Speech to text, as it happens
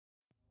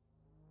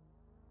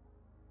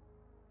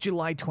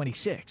July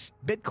 26,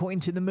 Bitcoin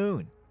to the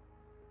moon.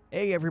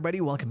 Hey everybody,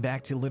 welcome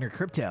back to Lunar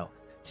Crypto.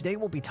 Today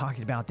we'll be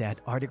talking about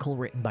that article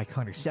written by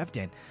Connor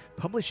Sephton,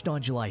 published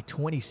on July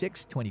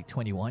 26,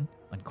 2021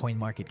 on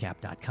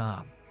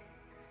CoinMarketCap.com.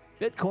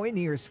 Bitcoin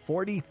nears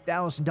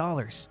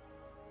 $40,000.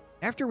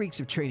 After weeks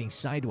of trading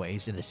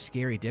sideways and a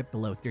scary dip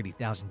below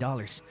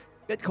 $30,000,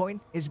 Bitcoin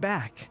is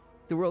back.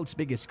 The world's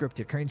biggest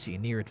cryptocurrency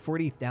neared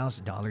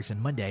 $40,000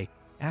 on Monday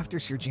after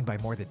surging by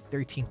more than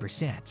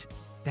 13%.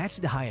 That's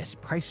the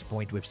highest price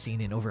point we've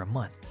seen in over a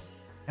month.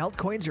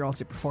 Altcoins are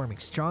also performing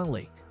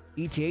strongly.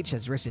 ETH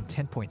has risen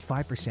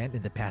 10.5%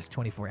 in the past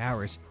 24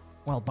 hours,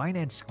 while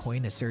Binance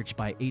Coin has surged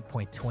by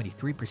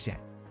 8.23%.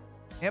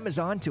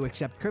 Amazon to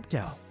accept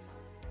crypto.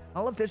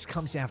 All of this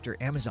comes after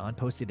Amazon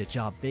posted a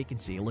job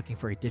vacancy looking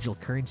for a digital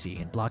currency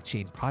and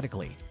blockchain product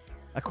lead.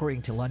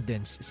 According to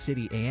London's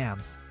City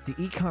AM, the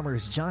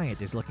e-commerce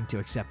giant is looking to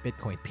accept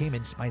Bitcoin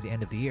payments by the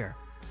end of the year.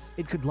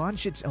 It could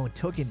launch its own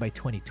token by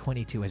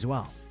 2022 as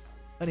well.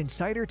 An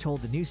insider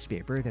told the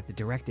newspaper that the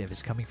directive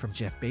is coming from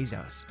Jeff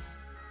Bezos.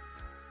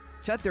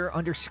 Tether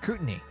under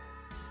scrutiny.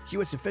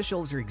 U.S.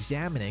 officials are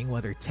examining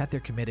whether Tether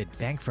committed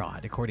bank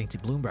fraud, according to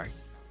Bloomberg.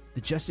 The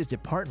Justice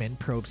Department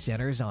probes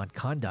centers on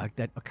conduct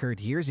that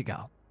occurred years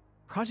ago.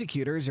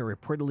 Prosecutors are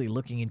reportedly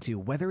looking into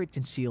whether it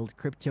concealed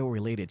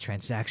crypto-related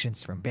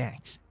transactions from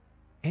banks.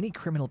 Any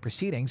criminal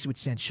proceedings would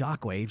send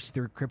shockwaves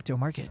through crypto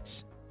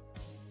markets.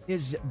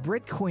 Is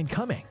Bitcoin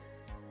coming?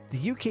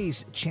 The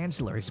UK's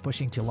Chancellor is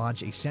pushing to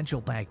launch a central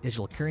bank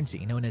digital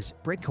currency known as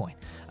Bitcoin,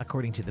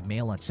 according to the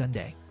Mail on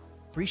Sunday.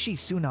 Rishi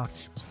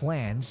Sunak's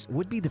plans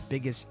would be the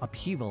biggest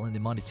upheaval in the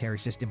monetary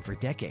system for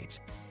decades,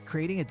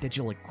 creating a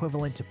digital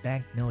equivalent to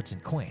banknotes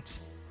and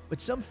coins.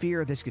 But some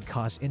fear this could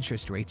cause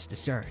interest rates to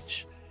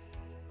surge.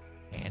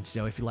 And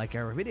so if you like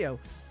our video,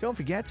 don't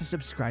forget to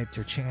subscribe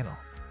to our channel.